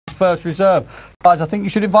first reserve. Guys, I think you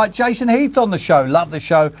should invite Jason Heath on the show. Love the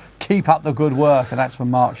show. Keep up the good work. And that's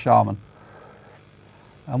from Mark Sharman.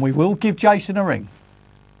 And we will give Jason a ring.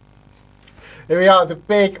 Here we are, the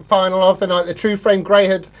big final of the night, the TRUFRAME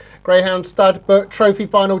Greyhound Stud Book Trophy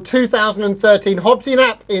Final 2013. Hobbsy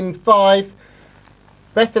Knapp in 5.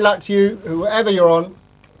 Best of luck to you, whoever you're on.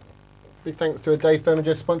 Big thanks to Dave Firman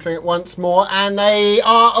just sponsoring it once more. And they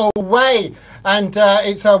are away. And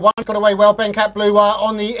it's one got away well. Benkaat Blue are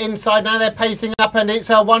on the inside now. They're pacing up, and it's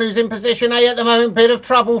one who's in position A at the moment. Bit of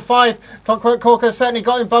trouble. 5. Clockwork Corker certainly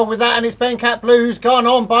got involved with that, and it's Benkaat Blue who's gone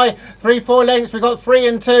on by 3-4 lengths. We've got 3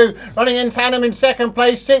 and 2 running in tandem in second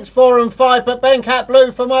place. 6, 4 and 5. But Benkaat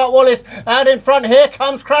Blue for Mark Wallace out in front. Here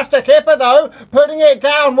comes Craster Kipper though, putting it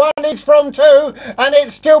down. 1 leads from 2, and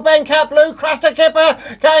it's still Benkaat Blue. Craster Kipper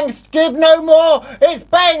can give no more. It's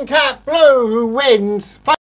Benkaat Blue who wins.